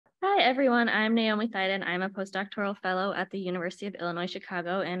Hi, everyone. I'm Naomi Thyden. I'm a postdoctoral fellow at the University of Illinois,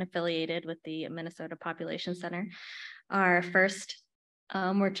 Chicago, and affiliated with the Minnesota Population Center. Our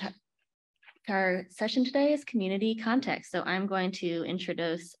our session today is community context. So I'm going to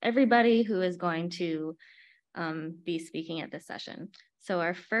introduce everybody who is going to be speaking at this session. So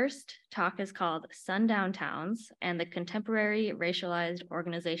our first talk is called Sundown Towns and the Contemporary Racialized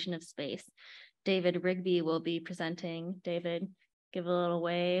Organization of Space. David Rigby will be presenting. David, give a little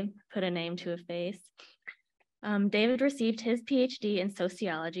wave, put a name to a face. David received his PhD in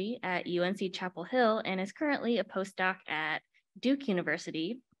sociology at UNC Chapel Hill and is currently a postdoc at Duke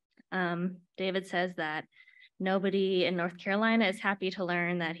University. David says that nobody in North Carolina is happy to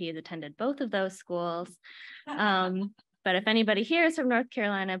learn that he has attended both of those schools. But if anybody here is from North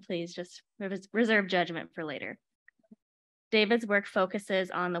Carolina, please just reserve judgment for later. David's work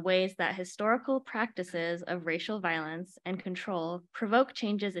focuses on the ways that historical practices of racial violence and control provoke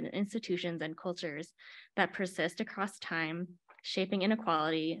changes in institutions and cultures that persist across time, shaping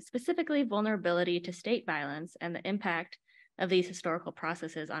inequality, specifically vulnerability to state violence and the impact of these historical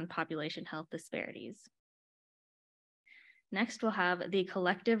processes on population health disparities. Next, we'll have the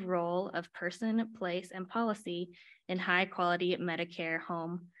collective role of person, place, and policy in high-quality Medicare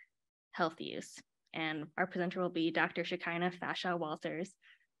home health use. And our presenter will be Dr. Shekinah Fashaw-Walters.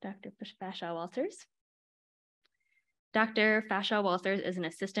 Dr. Fashaw-Walters. Dr. Fashaw-Walters is an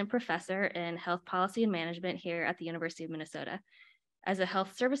assistant professor in health policy and management here at the University of Minnesota. As a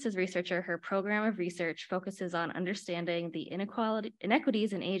health services researcher, her program of research focuses on understanding the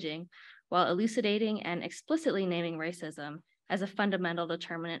inequities in aging while elucidating and explicitly naming racism as a fundamental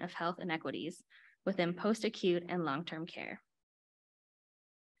determinant of health inequities within post-acute and long-term care.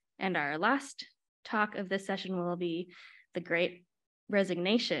 And our last talk of this session will be The Great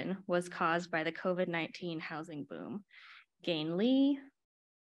Resignation Was Caused by the COVID-19 Housing Boom. Gain Lee,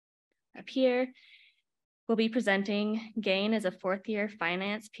 up here, will be presenting. Gain is a fourth-year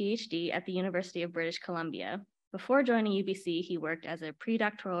finance PhD at the University of British Columbia. Before joining UBC, he worked as a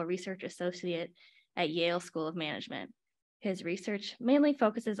pre-doctoral research associate at Yale School of Management. His research mainly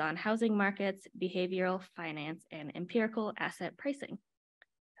focuses on housing markets, behavioral finance, and empirical asset pricing.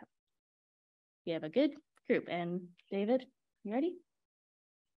 We have a good group. And David, you ready?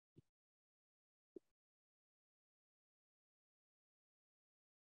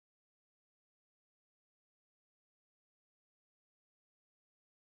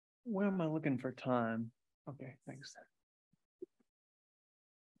 Where am I looking for time? Okay, thanks.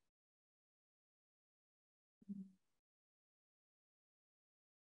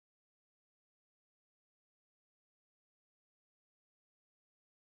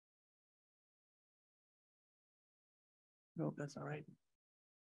 Nope, that's all right.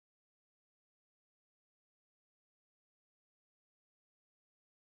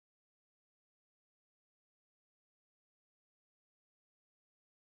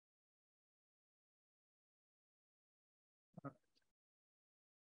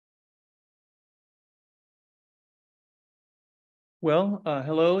 Well,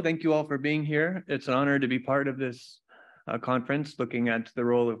 hello, thank you all for being here. It's an honor to be part of this conference looking at the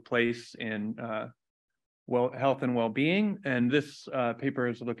role of place in health and well-being. And this paper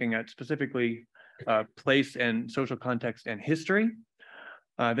is looking at specifically place and social context and history.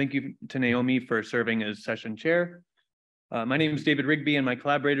 Thank you to Naomi for serving as session chair. My name is David Rigby, and my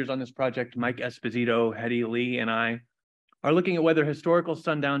collaborators on this project, Mike Esposito, Hetty Lee, and I, are looking at whether historical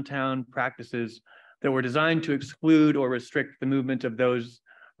sundown town practices that were designed to exclude or restrict the movement of those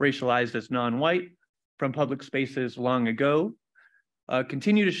racialized as non-white from public spaces long ago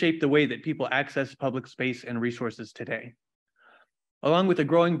continue to shape the way that people access public space and resources today. Along with a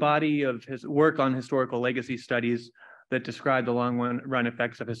growing body of his work on historical legacy studies that describe the long-run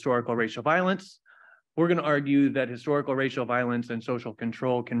effects of historical racial violence, we're going to argue that historical racial violence and social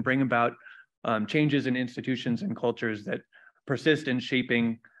control can bring about changes in institutions and cultures that persist in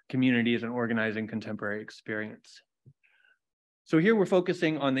shaping communities and organizing contemporary experience. So here we're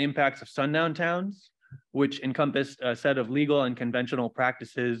focusing on the impacts of sundown towns, which encompassed a set of legal and conventional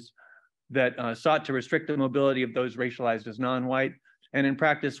practices that sought to restrict the mobility of those racialized as non-white, and in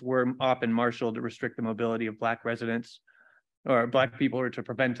practice were often marshaled to restrict the mobility of Black residents or Black people, or to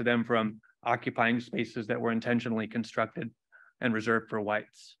prevent them from occupying spaces that were intentionally constructed and reserved for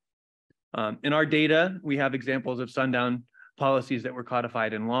whites. In our data, we have examples of sundown policies that were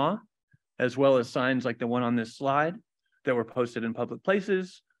codified in law, as well as signs like the one on this slide that were posted in public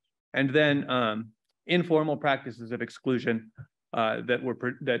places, and then informal practices of exclusion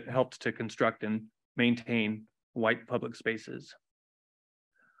that helped to construct and maintain white public spaces.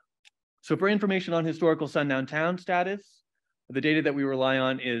 So for information on historical sundown town status, The data that we rely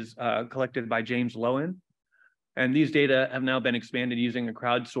on is collected by James Lowen. And these data have now been expanded using a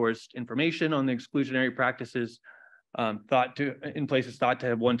crowdsourced information on the exclusionary practices in places thought to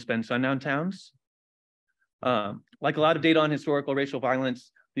have once been sundown towns. Like a lot of data on historical racial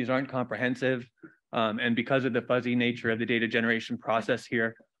violence, these aren't comprehensive. And because of the fuzzy nature of the data generation process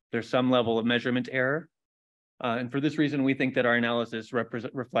here, there's some level of measurement error. And for this reason, we think that our analysis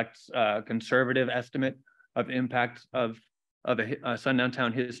reflects a conservative estimate of the impact of sundown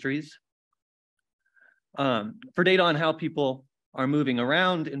town histories. For data on how people are moving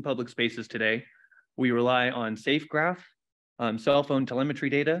around in public spaces today, we rely on SafeGraph, cell phone telemetry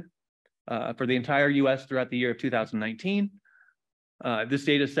data for the entire US throughout the year of 2019. This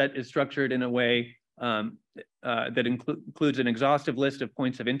data set is structured in a way that includes an exhaustive list of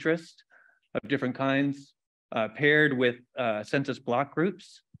points of interest of different kinds, paired with census block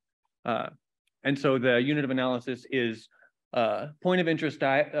groups. And so the unit of analysis is point of interest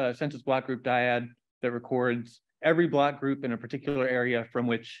census block group dyad that records every block group in a particular area from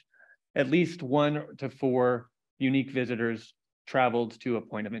which at least 1 to 4 unique visitors traveled to a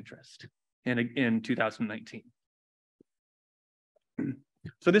point of interest in 2019.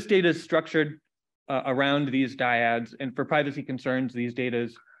 So this data is structured around these dyads, and for privacy concerns, these data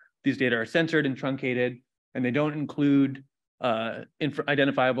are censored and truncated, and they don't include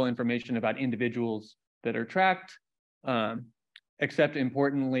identifiable information about individuals that are tracked, except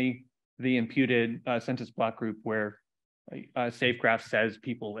importantly, the imputed census block group where SafeGraph says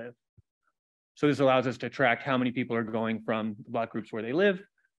people live. So this allows us to track how many people are going from the block groups where they live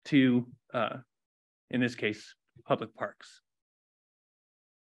to, in this case, public parks.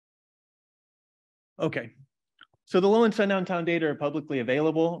 Okay, so the low and sundown town data are publicly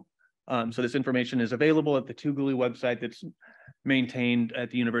available. So this information is available at the Tougaloo website that's maintained at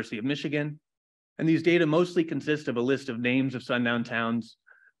the University of Michigan. And these data mostly consist of a list of names of sundown towns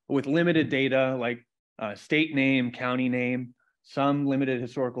with limited data like state name, county name, some limited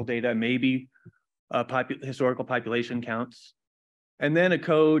historical data, maybe historical population counts, and then a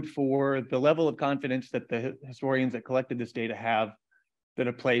code for the level of confidence that the historians that collected this data have that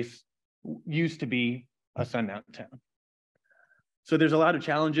a place used to be a sundown town. So there's a lot of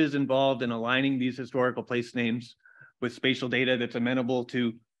challenges involved in aligning these historical place names with spatial data that's amenable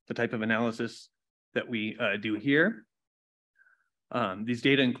to the type of analysis that we do here. These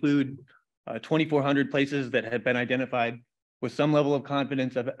data include 2,400 places that have been identified with some level of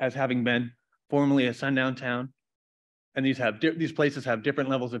confidence as having been formerly a sundown town. And these places have different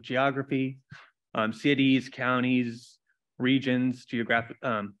levels of geography, cities, counties, regions, geographic,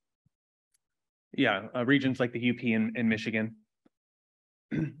 regions like the UP in Michigan.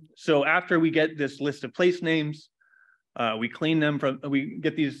 So after we get this list of place names, we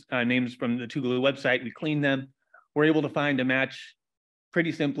get these names from the Tougaloo website, we clean them. We're able to find a match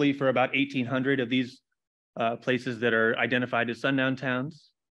pretty simply for about 1,800 of these places that are identified as sundown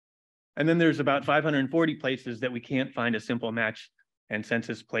towns. And then there's about 540 places that we can't find a simple match and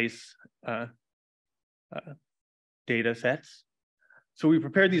census place data sets. So we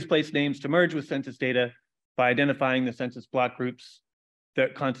prepared these place names to merge with census data by identifying the census block groups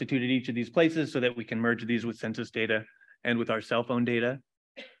that constituted each of these places so that we can merge these with census data and with our cell phone data.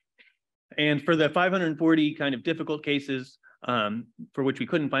 And for the 540 kind of difficult cases for which we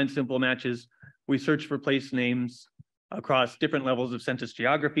couldn't find simple matches, we searched for place names across different levels of census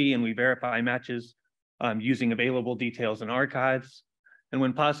geography, and we verify matches using available details in archives. And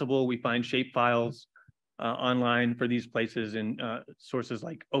when possible, we find shapefiles online for these places in sources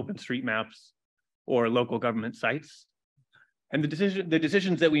like OpenStreetMaps or local government sites. And the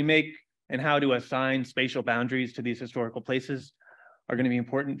decisions that we make and how to assign spatial boundaries to these historical places are going to be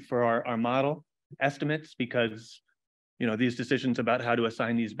important for our model estimates, because these decisions about how to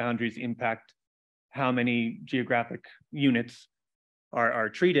assign these boundaries impact how many geographic units are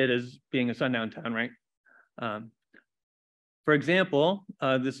treated as being a sundown town, right? For example,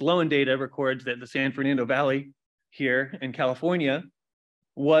 this Lowen data records that the San Fernando Valley here in California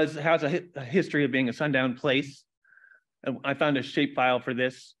has a history of being a sundown place. I found a shapefile for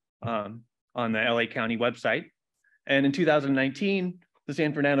this on the LA County website. And in 2019, the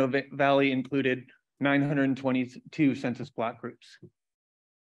San Fernando Valley included 922 census block groups.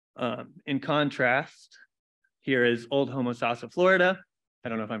 In contrast, here is Old Homosassa, Florida. I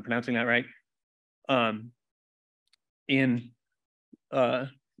don't know if I'm pronouncing that right.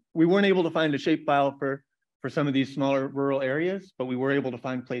 We weren't able to find a shapefile for some of these smaller rural areas, but we were able to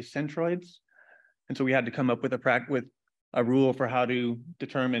find place centroids. And so we had to come up with a rule for how to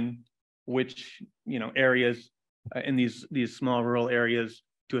determine which areas in these small rural areas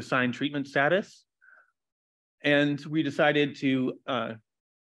to assign treatment status. And we decided to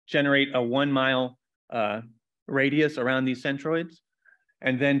generate a 1 mile radius around these centroids,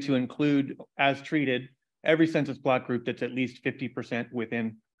 and then to include, as treated, every census block group that's at least 50%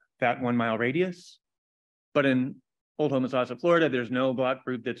 within that 1 mile radius. But in Old Homosassa, Florida, there's no block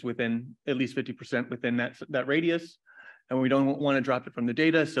group that's within at least 50% within that radius. And we don't want to drop it from the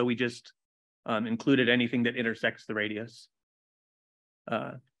data, so we just included anything that intersects the radius.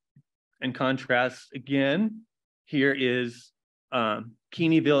 In contrast, again, here is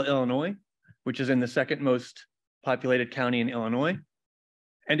Keeneyville, Illinois, which is in the second most populated county in Illinois.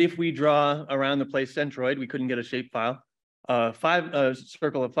 And if we draw around the place centroid, we couldn't get a shapefile, a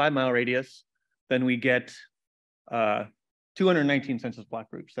circle of 5 mile radius, then we get 219 census block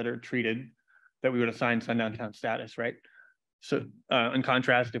groups that are treated, that we would assign Sundown Town status, right? So in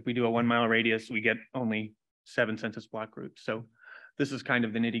contrast, if we do a 1 mile radius, we get only 7 census block groups. So this is kind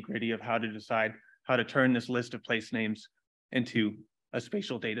of the nitty gritty of how to decide how to turn this list of place names into a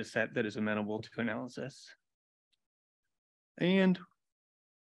spatial data set that is amenable to analysis. And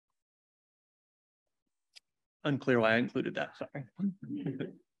unclear why I included that, sorry.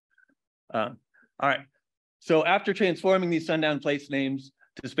 All right, so after transforming these Sundown place names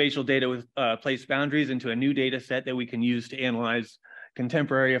to spatial data with place boundaries into a new data set that we can use to analyze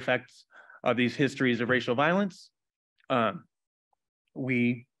contemporary effects of these histories of racial violence,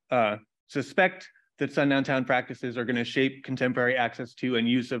 we suspect that Sundown Town practices are going to shape contemporary access to and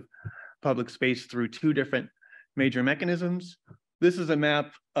use of public space through 2 different major mechanisms. This is a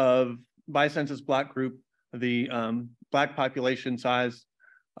map of, by census block group, the Black population size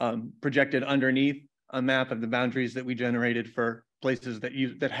projected underneath a map of the boundaries that we generated for places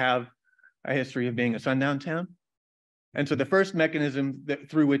that have a history of being a sundown town. And so the first mechanism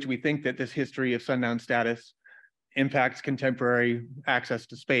through which we think that this history of sundown status impacts contemporary access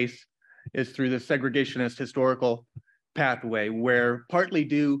to space is through the segregationist historical pathway, where partly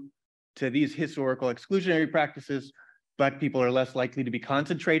due to these historical exclusionary practices, Black people are less likely to be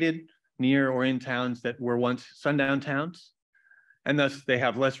concentrated near or in towns that were once sundown towns. And thus they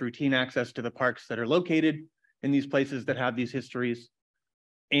have less routine access to the parks that are located in these places that have these histories.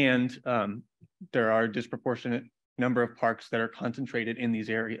 And there are a disproportionate number of parks that are concentrated in these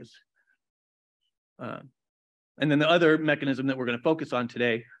areas. And then the other mechanism that we're going to focus on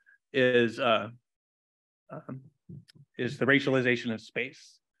today is the racialization of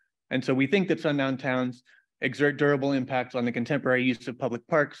space. And so we think that sundown towns exert durable impacts on the contemporary use of public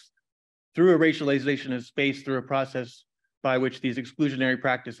parks through a racialization of space, through a process by which these exclusionary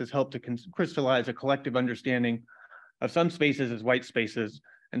practices help to crystallize a collective understanding of some spaces as white spaces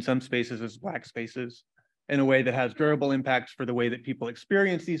and some spaces as Black spaces in a way that has durable impacts for the way that people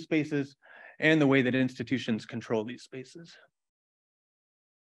experience these spaces and the way that institutions control these spaces.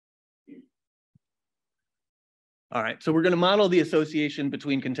 All right, so we're going to model the association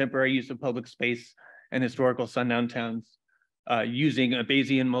between contemporary use of public space and historical sundown towns using a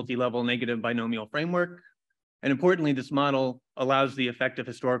Bayesian multi-level negative binomial framework. And importantly, this model allows the effect of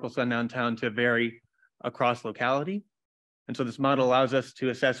historical sundown town to vary across locality. And so this model allows us to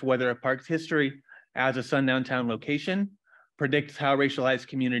assess whether a park's history as a sundown town location predicts how racialized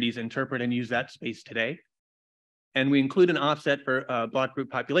communities interpret and use that space today. And we include an offset for block group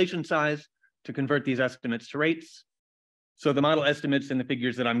population size to convert these estimates to rates. So the model estimates in the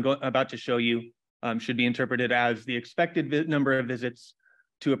figures that I'm about to show you should be interpreted as the expected number of visits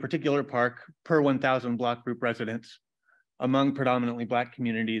to a particular park per 1,000 block group residents among predominantly Black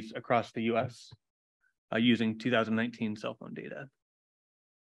communities across the US using 2019 cell phone data.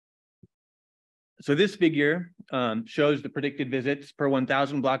 So this figure shows the predicted visits per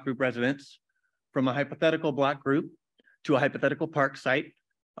 1,000 block group residents from a hypothetical block group to a hypothetical park site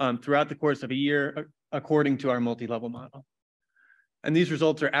throughout the course of a year, according to our multi-level model. And these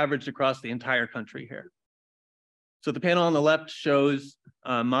results are averaged across the entire country here. So the panel on the left shows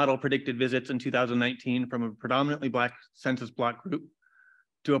model predicted visits in 2019 from a predominantly Black census block group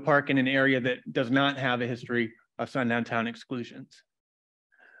to a park in an area that does not have a history of sundown town exclusions.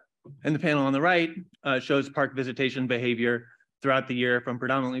 And the panel on the right shows park visitation behavior throughout the year from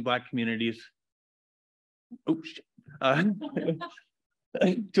predominantly Black communities to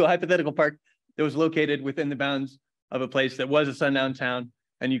a hypothetical park that was located within the bounds of a place that was a sundown town.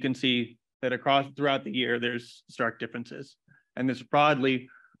 And you can see that throughout the year, there's stark differences. And this broadly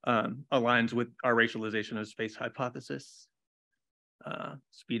aligns with our racialization of space hypothesis.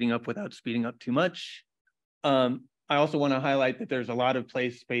 Speeding up without speeding up too much. I also want to highlight that there's a lot of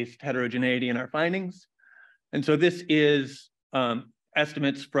place-based heterogeneity in our findings. And so this is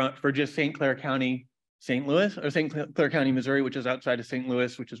estimates for just St. Clair County, St. Louis, or St. Clair County, Missouri, which is outside of St.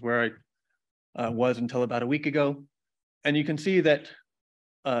 Louis, which is where was until about a week ago. And you can see that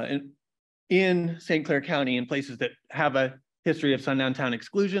in St. Clair County, in places that have a history of sundown town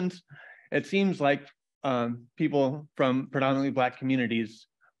exclusions, it seems like people from predominantly Black communities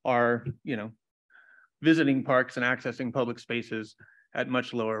are, visiting parks and accessing public spaces at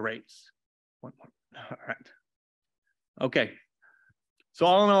much lower rates. One more. All right. Okay. So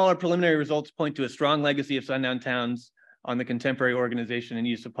all in all, our preliminary results point to a strong legacy of sundown towns on the contemporary organization and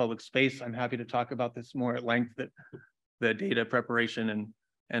use of public space. I'm happy to talk about this more at length, that the data preparation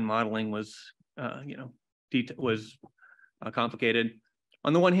and modeling was, complicated.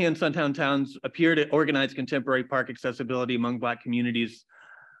 On the one hand, sundown towns appear to organize contemporary park accessibility among Black communities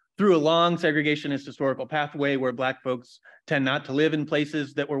through a long segregationist historical pathway where Black folks tend not to live in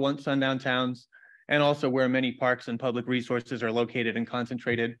places that were once sundown towns, and also where many parks and public resources are located and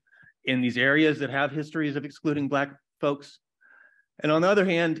concentrated in these areas that have histories of excluding Black folks. And on the other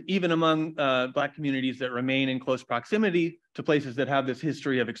hand, even among Black communities that remain in close proximity to places that have this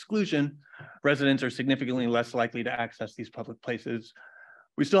history of exclusion, residents are significantly less likely to access these public places.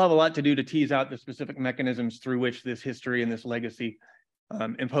 We still have a lot to do to tease out the specific mechanisms through which this history and this legacy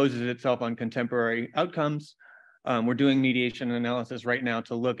imposes itself on contemporary outcomes. We're doing mediation analysis right now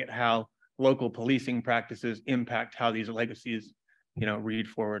to look at how local policing practices impact how these legacies, read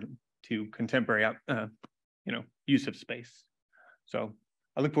forward to contemporary, use of space. So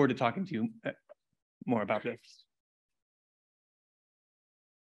I look forward to talking to you more about this.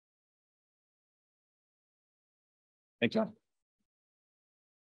 Thanks, John.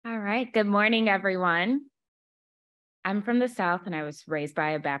 All right, good morning, everyone. I'm from the South and I was raised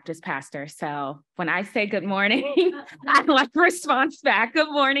by a Baptist pastor. So when I say good morning, I like response back.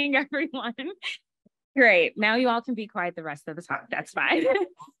 Good morning, everyone. Great. Now you all can be quiet the rest of the time. That's fine.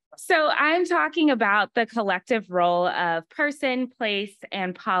 So I'm talking about the collective role of person, place,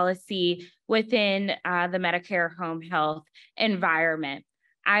 and policy within the Medicare home health environment.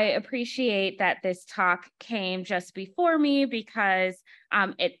 I appreciate that this talk came just before me because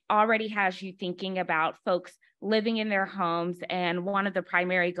it already has you thinking about folks living in their homes. And one of the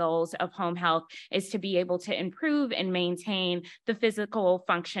primary goals of home health is to be able to improve and maintain the physical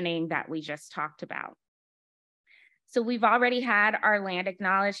functioning that we just talked about. So we've already had our land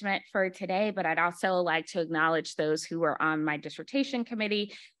acknowledgement for today, but I'd also like to acknowledge those who were on my dissertation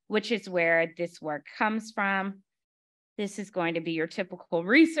committee, which is where this work comes from. This is going to be your typical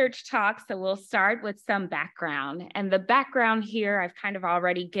research talk, so we'll start with some background. And the background here I've kind of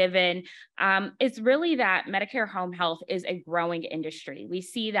already given is really that Medicare home health is a growing industry. We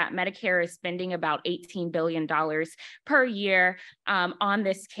see that Medicare is spending about $18 billion per year on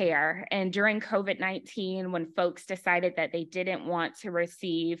this care. And during COVID-19, when folks decided that they didn't want to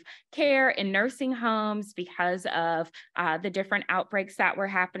receive care in nursing homes because of the different outbreaks that were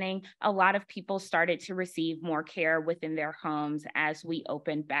happening, a lot of people started to receive more care within their homes as we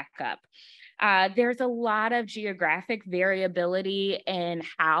opened back up. There's a lot of geographic variability in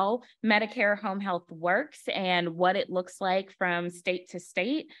how Medicare home health works and what it looks like from state to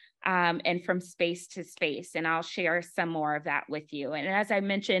state and from space to space. And I'll share some more of that with you. And as I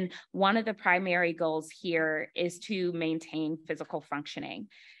mentioned, one of the primary goals here is to maintain physical functioning.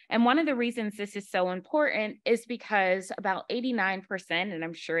 And one of the reasons this is so important is because about 89%, and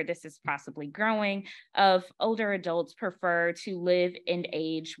I'm sure this is possibly growing, of older adults prefer to live and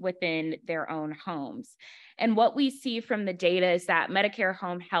age within their own homes. And what we see from the data is that Medicare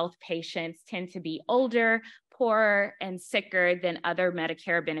home health patients tend to be older, poorer, and sicker than other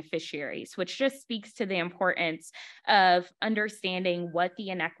Medicare beneficiaries, which just speaks to the importance of understanding what the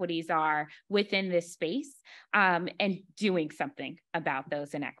inequities are within this space and doing something about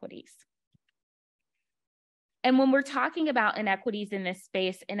those inequities. And when we're talking about inequities in this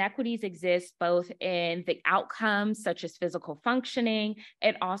space, inequities exist both in the outcomes, such as physical functioning.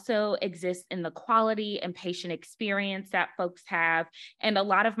 It also exists in the quality and patient experience that folks have. And a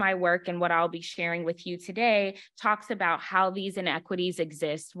lot of my work and what I'll be sharing with you today talks about how these inequities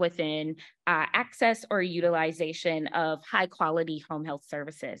exist within access or utilization of high quality home health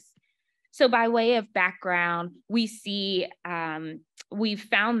services. So by way of background, we see, we've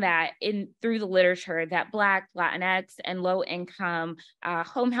found that through the literature that Black, Latinx, and low-income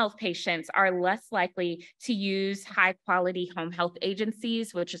home health patients are less likely to use high-quality home health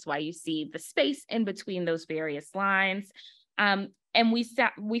agencies, which is why you see the space in between those various lines. And we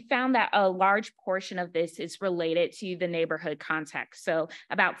found that a large portion of this is related to the neighborhood context. So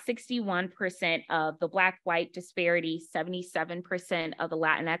about 61% of the Black-white disparity, 77% of the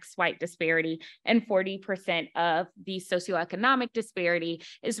Latinx white disparity, and 40% of the socioeconomic disparity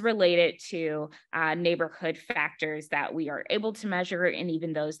is related to neighborhood factors that we are able to measure and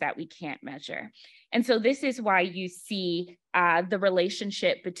even those that we can't measure. And so this is why you see the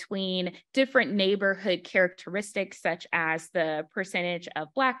relationship between different neighborhood characteristics, such as the percentage of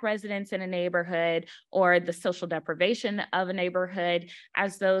Black residents in a neighborhood or the social deprivation of a neighborhood.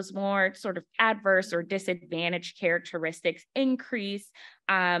 As those more sort of adverse or disadvantaged characteristics increase,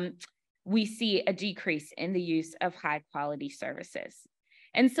 we see a decrease in the use of high quality services.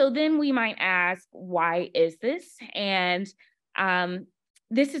 And so then we might ask, why is this? And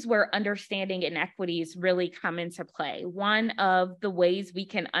this is where understanding inequities really come into play. One of the ways we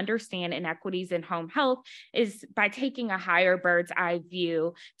can understand inequities in home health is by taking a higher bird's eye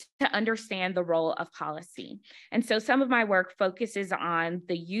view to understand the role of policy. And so some of my work focuses on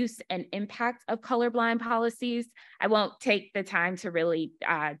the use and impact of colorblind policies. I won't take the time to really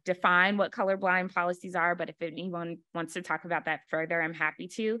define what colorblind policies are, but if anyone wants to talk about that further, I'm happy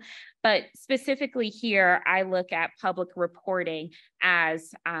to. But specifically here, I look at public reporting as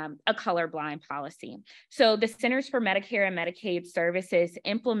a colorblind policy. So the Centers for Medicare and Medicaid Services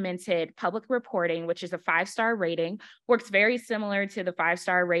implemented public reporting, which is a 5-star rating, works very similar to the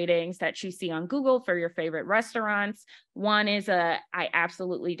 5-star ratings that you see on Google for your favorite restaurants. One is I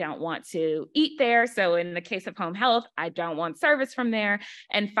absolutely don't want to eat there. So in the case of home health, I don't want service from there.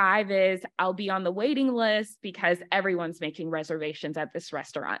 And 5 is I'll be on the waiting list because everyone's making reservations at this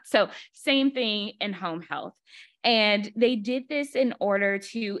restaurant. So same thing in home health. And they did this in order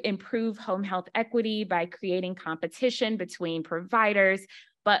to improve home health equity by creating competition between providers,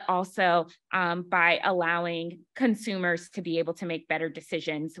 but also by allowing consumers to be able to make better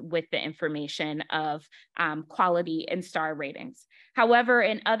decisions with the information of quality and star ratings. However,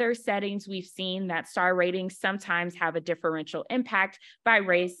 in other settings, we've seen that star ratings sometimes have a differential impact by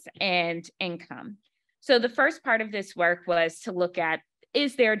race and income. So the first part of this work was to look at,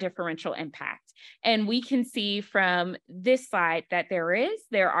 is there a differential impact? And we can see from this slide that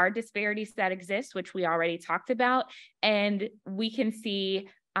there are disparities that exist, which we already talked about. And we can see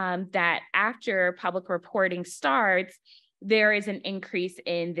that after public reporting starts, there is an increase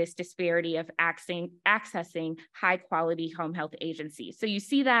in this disparity of accessing high quality home health agencies. So you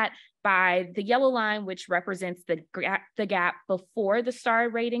see that by the yellow line, which represents the gap before the star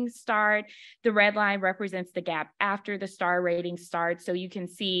ratings start. The red line represents the gap after the star ratings start. So you can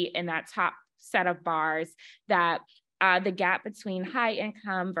see in that top set of bars that the gap between high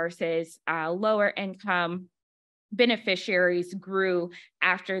income versus lower income beneficiaries grew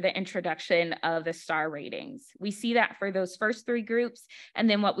after the introduction of the star ratings. We see that for those first 3 groups. And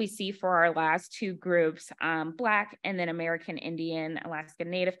then what we see for our last 2 groups, Black and then American Indian, Alaska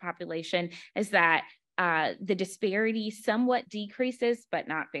Native population, is that the disparity somewhat decreases, but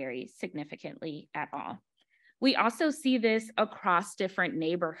not very significantly at all. We also see this across different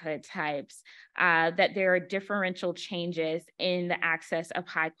neighborhood types, that there are differential changes in the access of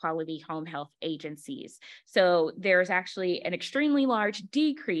high quality home health agencies. So there's actually an extremely large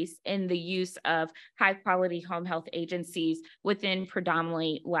decrease in the use of high quality home health agencies within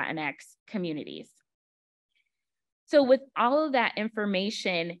predominantly Latinx communities. So with all of that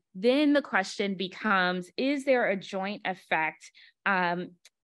information, then the question becomes, is there a joint effect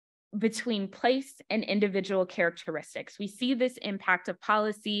between place and individual characteristics? We see this impact of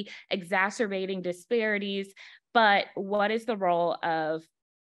policy exacerbating disparities, but what is the role of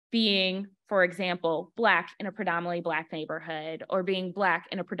being, for example, Black in a predominantly Black neighborhood or being Black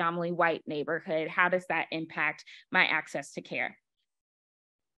in a predominantly white neighborhood? How does that impact my access to care?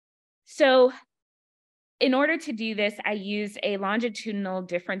 So in order to do this, I use a longitudinal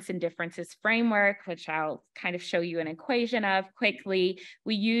difference in differences framework, which I'll kind of show you an equation of quickly.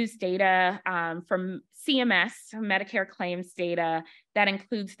 We use data from CMS, Medicare claims data, that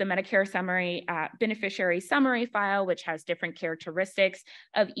includes the Medicare summary, beneficiary summary file, which has different characteristics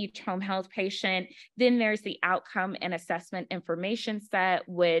of each home health patient. Then there's the outcome and assessment information set,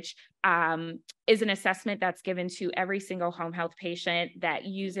 which is an assessment that's given to every single home health patient that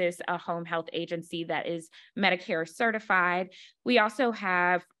uses a home health agency that is Medicare certified. We also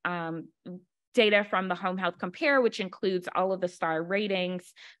have data from the Home Health Compare, which includes all of the star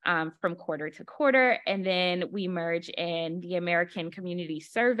ratings from quarter to quarter. And then we merge in the American Community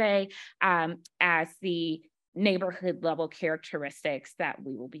Survey as the neighborhood level characteristics that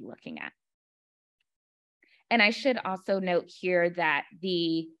we will be looking at. And I should also note here that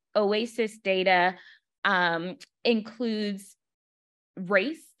the OASIS data includes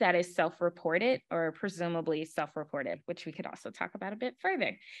race that is self-reported or presumably self-reported, which we could also talk about a bit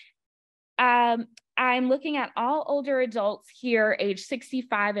further. I'm looking at all older adults here, age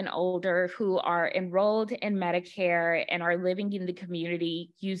 65 and older, who are enrolled in Medicare and are living in the community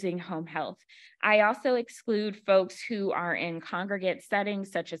using home health. I also exclude folks who are in congregate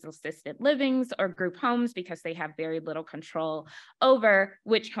settings, such as assisted livings or group homes, because they have very little control over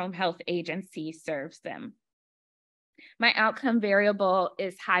which home health agency serves them. My outcome variable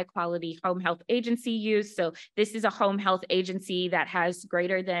is high quality home health agency use. So this is a home health agency that has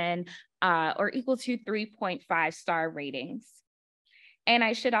greater than or equal to 3.5 star ratings. And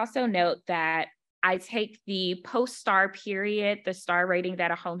I should also note that I take the post-star period, the star rating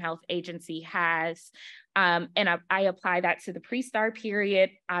that a home health agency has, and I apply that to the pre-star period,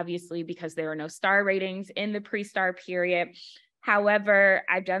 obviously, because there are no star ratings in the pre-star period. However,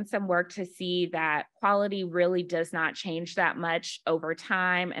 I've done some work to see that quality really does not change that much over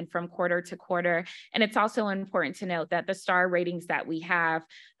time and from quarter to quarter. And it's also important to note that the star ratings that we have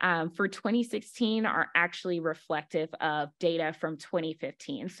for 2016 are actually reflective of data from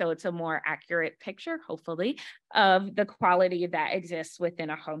 2015. So it's a more accurate picture, hopefully, of the quality that exists within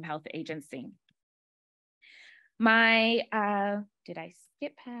a home health agency. Did I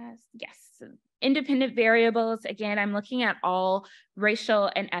skip past? Yes. Independent variables, again, I'm looking at all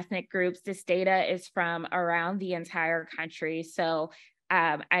racial and ethnic groups. This data is from around the entire country. So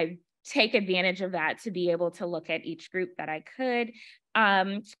I take advantage of that to be able to look at each group that I could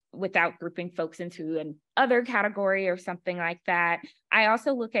without grouping folks into an other category or something like that. I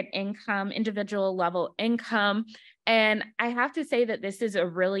also look at income, individual level income. And I have to say that this is a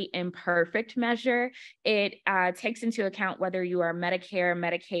really imperfect measure. It takes into account whether you are Medicare,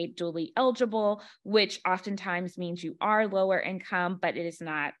 Medicaid, dually eligible, which oftentimes means you are lower income, but it is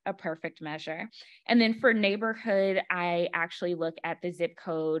not a perfect measure. And then for neighborhood, I actually look at the zip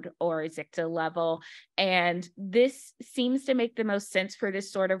code or ZICTA level. And this seems to make the most sense for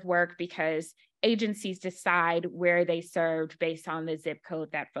this sort of work because agencies decide where they served based on the zip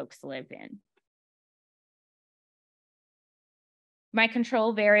code that folks live in. My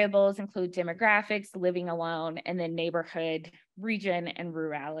control variables include demographics, living alone, and then neighborhood, region, and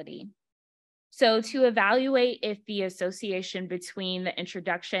rurality. So to evaluate if the association between the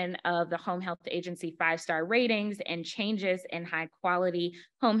introduction of the home health agency 5-star ratings and changes in high quality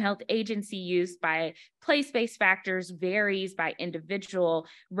home health agency use by place-based factors varies by individual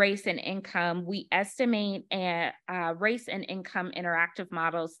race and income, we estimate race and income interactive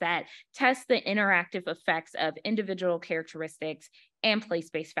models that test the interactive effects of individual characteristics and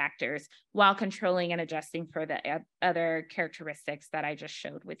place-based factors while controlling and adjusting for the other characteristics that I just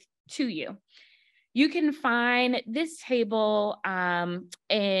showed to you. You can find this table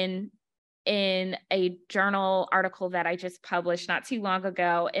in a journal article that I just published not too long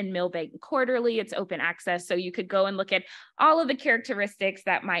ago in Milbank Quarterly. It's open access, so you could go and look at all of the characteristics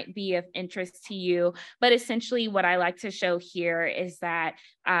that might be of interest to you. But essentially what I like to show here is that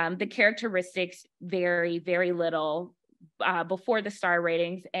the characteristics vary very little before the star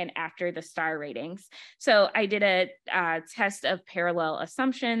ratings and after the star ratings. So I did a test of parallel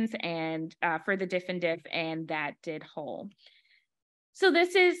assumptions and for the diff and diff, and that did hold. So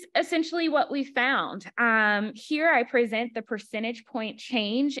this is essentially what we found. Here I present the percentage point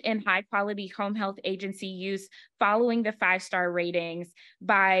change in high quality home health agency use following the 5-star ratings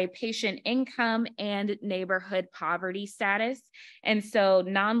by patient income and neighborhood poverty status. And so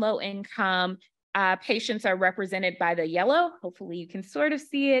non-low income patients are represented by the yellow. Hopefully you can sort of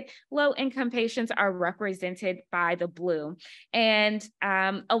see it. Low income patients are represented by the blue. And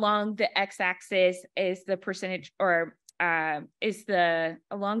along the x-axis is the percentage, or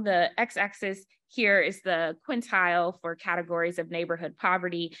along the x-axis here is the quintile for categories of neighborhood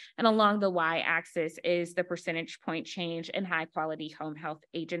poverty. And along the y-axis is the percentage point change in high quality home health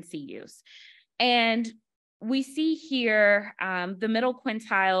agency use. And we see here the middle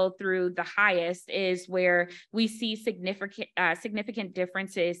quintile through the highest is where we see significant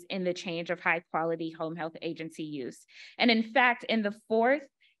differences in the change of high quality home health agency use. And in fact, in the 4th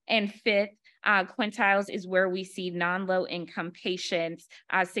and 5th quintiles is where we see non-low income patients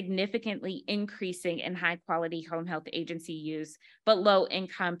significantly increasing in high quality home health agency use, but low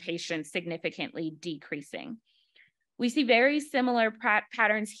income patients significantly decreasing. We see very similar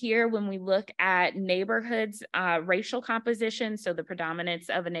patterns here when we look at neighborhoods, racial composition, so the predominance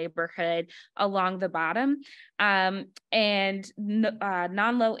of a neighborhood along the bottom, and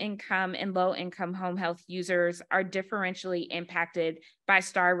non-low income and low income home health users are differentially impacted by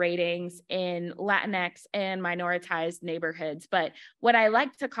star ratings in Latinx and minoritized neighborhoods. But what I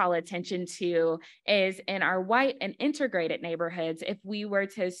like to call attention to is in our white and integrated neighborhoods, if we were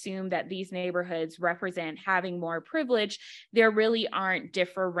to assume that these neighborhoods represent having more privilege, there really aren't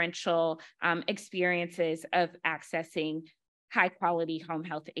differential experiences of accessing high quality home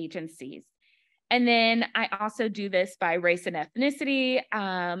health agencies. And then I also do this by race and ethnicity.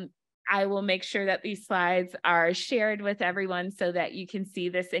 I will make sure that these slides are shared with everyone so that you can see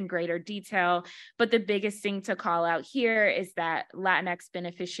this in greater detail. But the biggest thing to call out here is that Latinx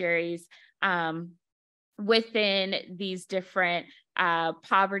beneficiaries within these different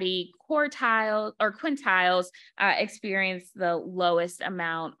poverty quartiles or quintiles experience the lowest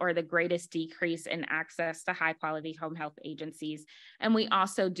amount or the greatest decrease in access to high quality home health agencies. And we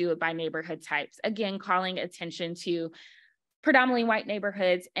also do it by neighborhood types, again, calling attention to predominantly white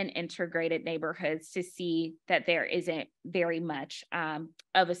neighborhoods and integrated neighborhoods to see that there isn't very much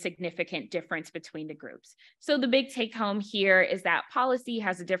of a significant difference between the groups. So the big take home here is that policy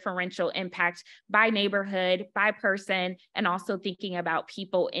has a differential impact by neighborhood, by person, and also thinking about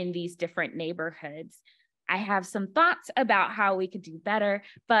people in these different neighborhoods. I have some thoughts about how we could do better,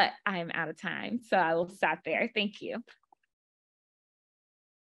 but I'm out of time, so I will stop there. Thank you.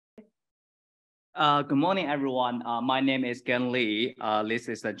 Good morning, everyone. My name is Gen Lee. This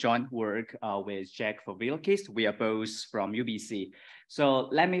is a joint work with Jack Favilukis. We are both from UBC. So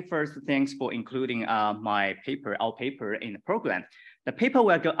let me first thanks for including our paper in the program. The paper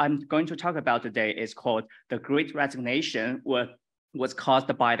I'm going to talk about today is called The Great Resignation, was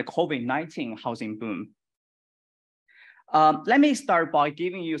caused by the COVID-19 housing boom. Let me start by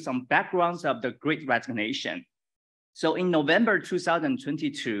giving you some backgrounds of the Great Resignation. So in November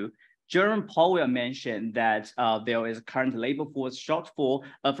 2022, Jerome Powell mentioned that there is a current labor force shortfall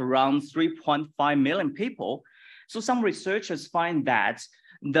of around 3.5 million people. So some researchers find that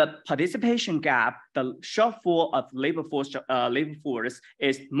the participation gap, the shortfall of labor force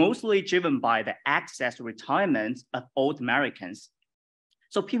is mostly driven by the access to retirement of old Americans.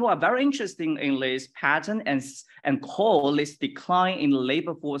 So people are very interested in this pattern and call this decline in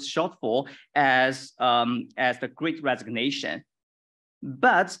labor force shortfall as the Great Resignation.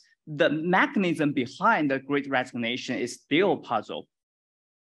 But the mechanism behind the Great Resignation is still a puzzle.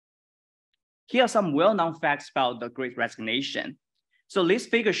 Here are some well-known facts about the Great Resignation. So this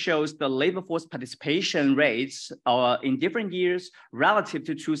figure shows the labor force participation rates in different years relative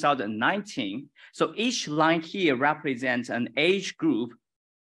to 2019. So each line here represents an age group.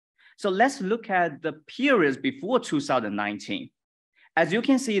 So let's look at the periods before 2019. As you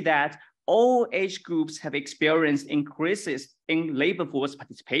can see that all age groups have experienced increases in labor force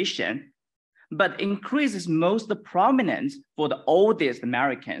participation, but increase is most prominent for the oldest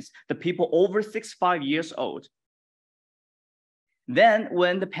Americans, the people over 65 years old. Then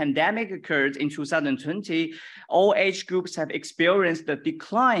when the pandemic occurred in 2020, all age groups have experienced the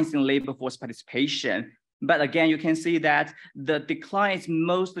declines in labor force participation. But again, you can see that the decline is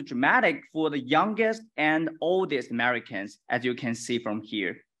most dramatic for the youngest and oldest Americans, as you can see from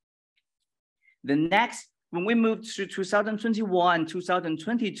here. The next, when we move to 2021,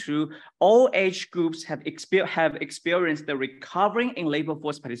 2022, all age groups have experienced the recovery in labor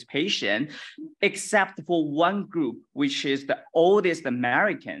force participation, except for one group, which is the oldest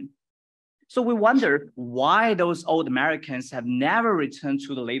American. So we wonder why those old Americans have never returned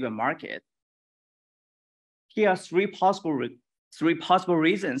to the labor market. Here are three possible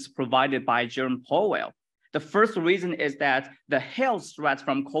reasons provided by Jerome Powell. The first reason is that the health threats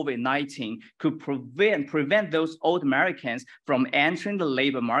from COVID-19 could prevent those old Americans from entering the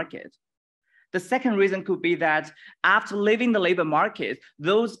labor market. The second reason could be that after leaving the labor market,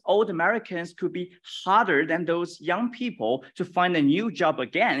 those old Americans could be harder than those young people to find a new job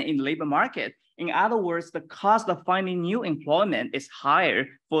again in the labor market. In other words, the cost of finding new employment is higher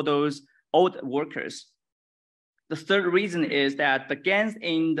for those old workers. The third reason is that the gains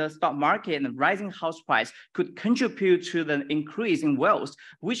in the stock market and rising house price could contribute to the increase in wealth,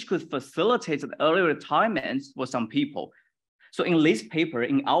 which could facilitate the early retirement for some people. So in this paper,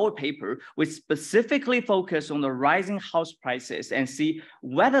 in our paper, we specifically focus on the rising house prices and see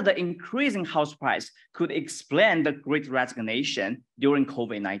whether the increasing house price could explain the Great Resignation during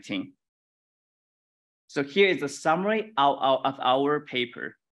COVID-19. So here is a summary of our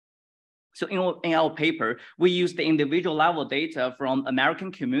paper. So in our paper, we use the individual level data from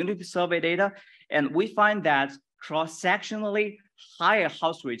American Community Survey data, and we find that cross-sectionally higher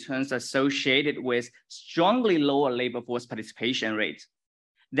house returns associated with strongly lower labor force participation rates.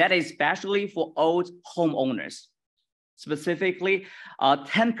 That is especially for old homeowners. Specifically,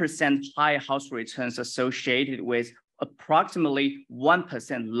 10% higher house returns associated with approximately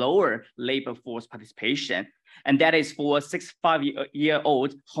 1% lower labor force participation, and that is for a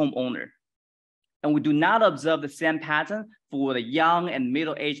 65-year-old homeowner. And we do not observe the same pattern for the young and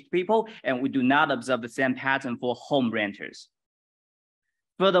middle-aged people, and we do not observe the same pattern for home renters.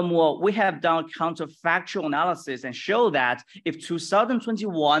 Furthermore, we have done counterfactual analysis and show that if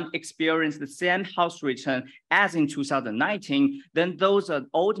 2021 experienced the same house return as in 2019, then those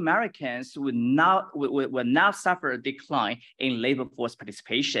old Americans would not suffer a decline in labor force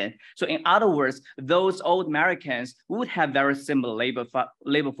participation. So in other words, those old Americans would have very similar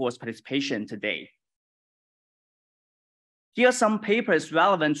labor force participation today. Here are some papers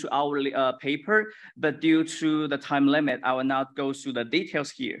relevant to our paper, but due to the time limit, I will not go through the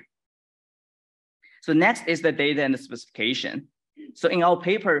details here. So next is the data and the specification. So in our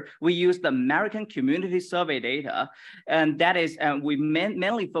paper, we use the American Community Survey data, and that is, we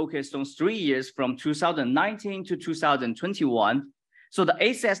mainly focused on 3 years from 2019 to 2021. So the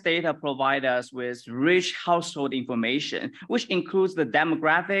ACS data provide us with rich household information, which includes the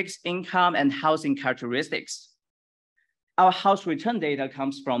demographics, income, and housing characteristics. Our house return data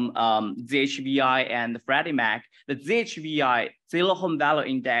comes from ZHVI and Freddie Mac. The ZHVI, Zero Home Value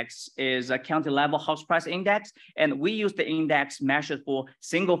Index, is a county level house price index, and we use the index measured for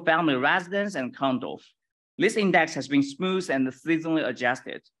single family residence and condo. This index has been smooth and seasonally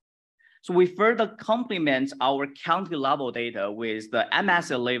adjusted. So we further complement our county level data with the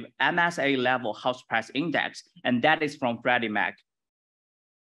MSA level house price index, and that is from Freddie Mac.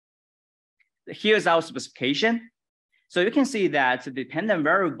 Here's our specification. So you can see that the dependent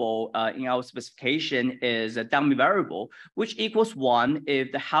variable in our specification is a dummy variable, which equals 1 if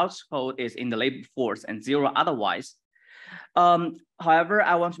the household is in the labor force and 0 otherwise. However,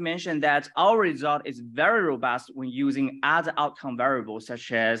 I want to mention that our result is very robust when using other outcome variables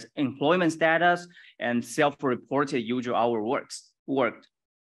such as employment status and self-reported usual hour worked.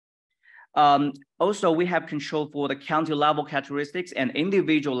 Also, we have control for the county level characteristics and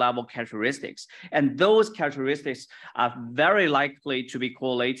individual level characteristics. And those characteristics are very likely to be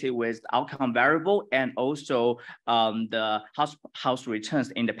correlated with the outcome variable and also the house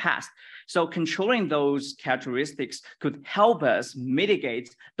returns in the past. So controlling those characteristics could help us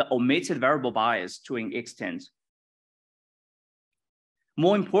mitigate the omitted variable bias to an extent.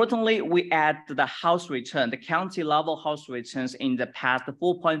 More importantly, we add the house return, the county level house returns in the past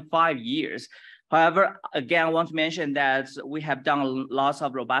 4.5 years. However, again, I want to mention that we have done lots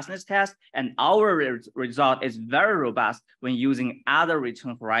of robustness tests, and our result is very robust when using other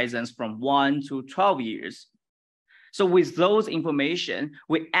return horizons from 1 to 12 years. So with those information,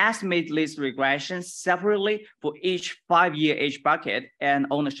 we estimate this regression separately for each 5-year age bucket and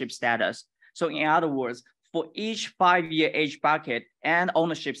ownership status. So in other words, for each 5-year age bucket and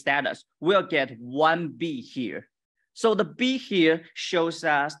ownership status, we'll get 1 B here. So the B here shows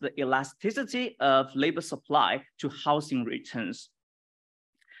us the elasticity of labor supply to housing returns.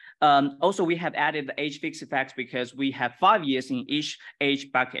 Also, we have added the age fixed effects because we have 5 years in each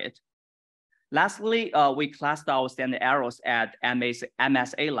age bucket. Lastly, we classed our standard errors at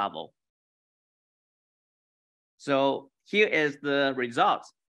MSA level. So here is the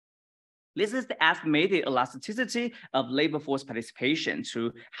results. This is the estimated elasticity of labor force participation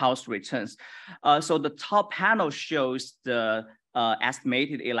to house returns. So the top panel shows the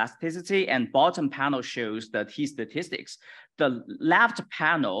estimated elasticity and bottom panel shows the T statistics. The left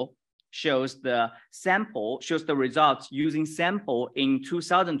panel shows the results using sample in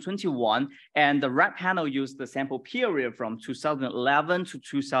 2021, and the right panel used the sample period from 2011 to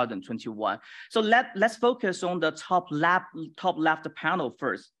 2021. So let's focus on the top left panel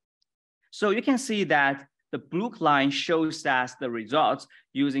first. So you can see that the blue line shows us the results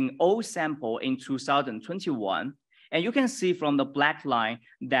using old sample in 2021. And you can see from the black line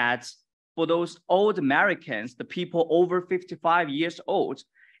that for those old Americans, the people over 55 years old,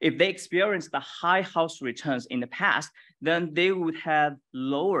 if they experienced the high house returns in the past, then they would have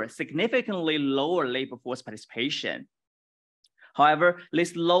significantly lower labor force participation. However,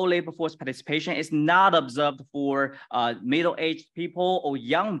 this low labor force participation is not observed for middle-aged people or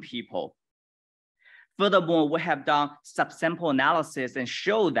young people. Furthermore, we have done subsample analysis and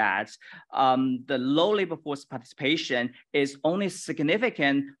show that the low labor force participation is only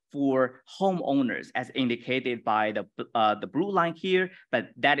significant for homeowners as indicated by the blue line here, but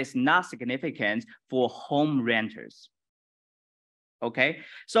that is not significant for home renters. Okay,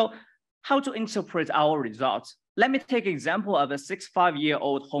 so how to interpret our results? Let me take an example of a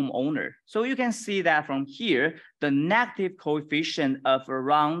 65-year-old homeowner. So you can see that from here, the negative coefficient of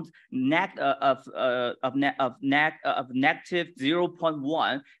around negative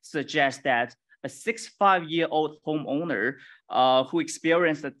 0.1 suggests that a 65-year-old homeowner who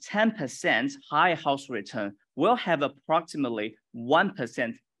experienced a 10% high house return will have approximately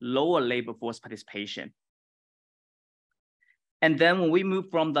 1% lower labor force participation. And then when we move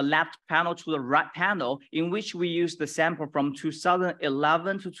from the left panel to the right panel, in which we use the sample from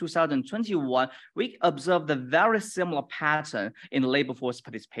 2011 to 2021, we observe the very similar pattern in labor force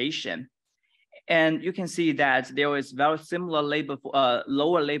participation. And you can see that there is very similar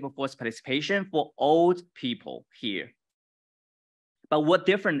lower labor force participation for old people here. But what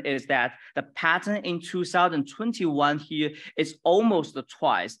different is that the pattern in 2021 here is almost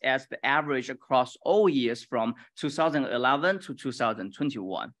twice as the average across all years from 2011 to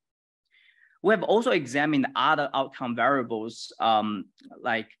 2021. We have also examined other outcome variables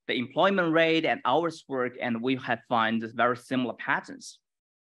like the employment rate and hours worked, and we have found very similar patterns.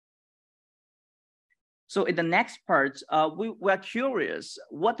 So in the next part, we're curious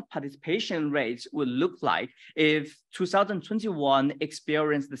what the participation rates would look like if 2021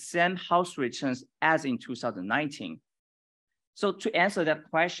 experienced the same house returns as in 2019. So to answer that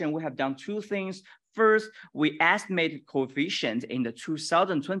question, we have done two things. First, we estimated coefficient in the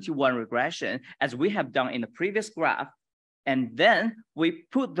 2021 regression as we have done in the previous graph. And then we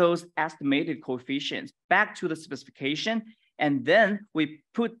put those estimated coefficients back to the specification. And then we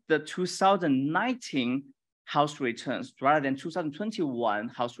put the 2019 house returns rather than 2021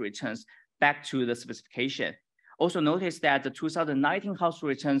 house returns back to the specification. Also notice that the 2019 house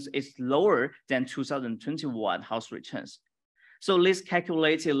returns is lower than 2021 house returns. So this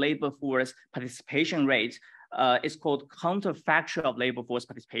calculated labor force participation rate is called counterfactual of labor force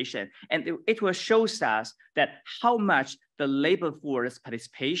participation. And it will show us that how much the labor force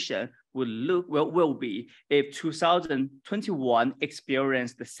participation will be if 2021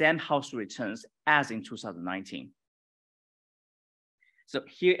 experienced the same house returns as in 2019. So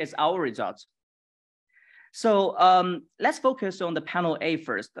here is our result. So let's focus on the panel A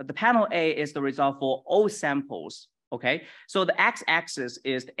first. The panel A is the result for all samples. Okay, so the x-axis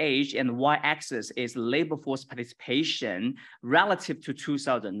is the age and the y-axis is labor force participation relative to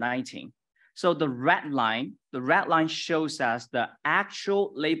 2019. So the red line shows us the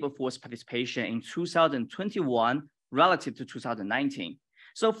actual labor force participation in 2021 relative to 2019.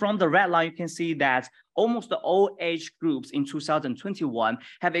 So from the red line, you can see that almost all age groups in 2021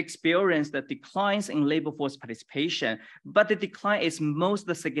 have experienced the declines in labor force participation, but the decline is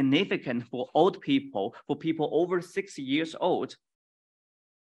most significant for old people, for people over 60 years old.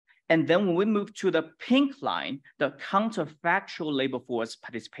 And then when we move to the pink line, the counterfactual labor force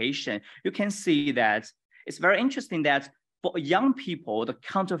participation, you can see that it's very interesting that for young people, the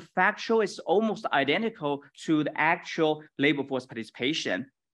counterfactual is almost identical to the actual labor force participation.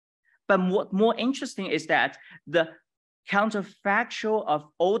 But what more interesting is that the counterfactual of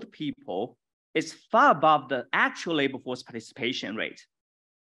old people is far above the actual labor force participation rate.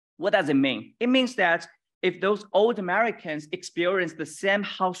 What does it mean? It means that if those old Americans experience the same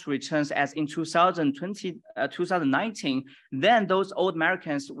house returns as in 2019, then those old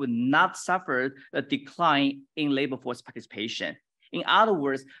Americans would not suffer a decline in labor force participation. In other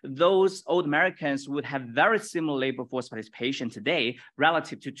words, those old Americans would have very similar labor force participation today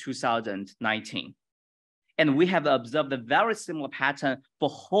relative to 2019. And we have observed a very similar pattern for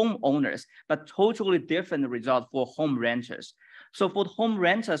homeowners, but totally different result for home renters. So for home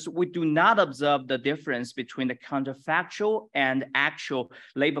renters, we do not observe the difference between the counterfactual and actual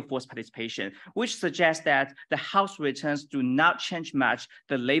labor force participation, which suggests that the house returns do not change much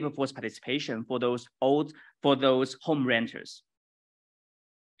the labor force participation for those home renters.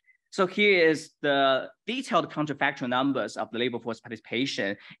 So here is the detailed counterfactual numbers of the labor force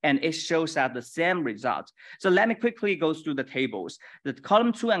participation, and it shows us the same result. So let me quickly go through the tables. The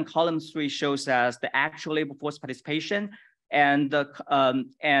column 2 and column 3 shows us the actual labor force participation, and the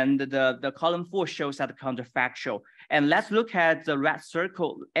column 4 shows us the counterfactual. And let's look at the red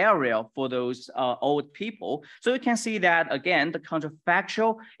circle area for those old people. So you can see that again, the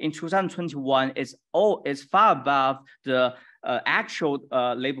counterfactual in 2021 is far above the actual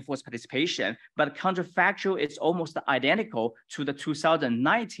labor force participation, but counterfactual is almost identical to the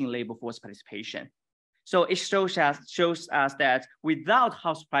 2019 labor force participation. So it shows us that without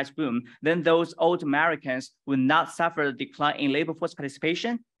house price boom, then those old Americans will not suffer a decline in labor force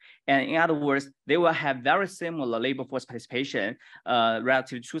participation. And in other words, they will have very similar labor force participation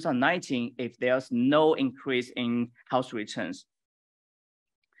relative to 2019 if there's no increase in house returns.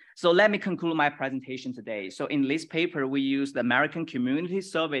 So let me conclude my presentation today. So in this paper, we use the American Community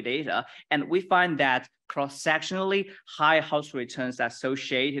Survey data, and we find that cross-sectionally high house returns are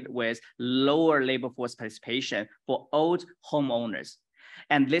associated with lower labor force participation for old homeowners.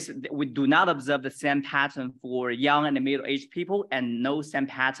 And we do not observe the same pattern for young and middle-aged people and no same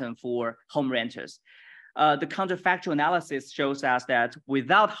pattern for home renters. The counterfactual analysis shows us that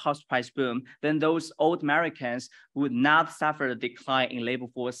without house price boom, then those old Americans would not suffer a decline in labor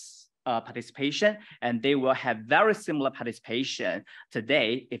force participation, and they will have very similar participation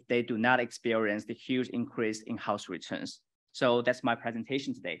today if they do not experience the huge increase in house returns. So that's my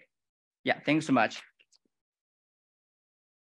presentation today. Yeah, thanks so much.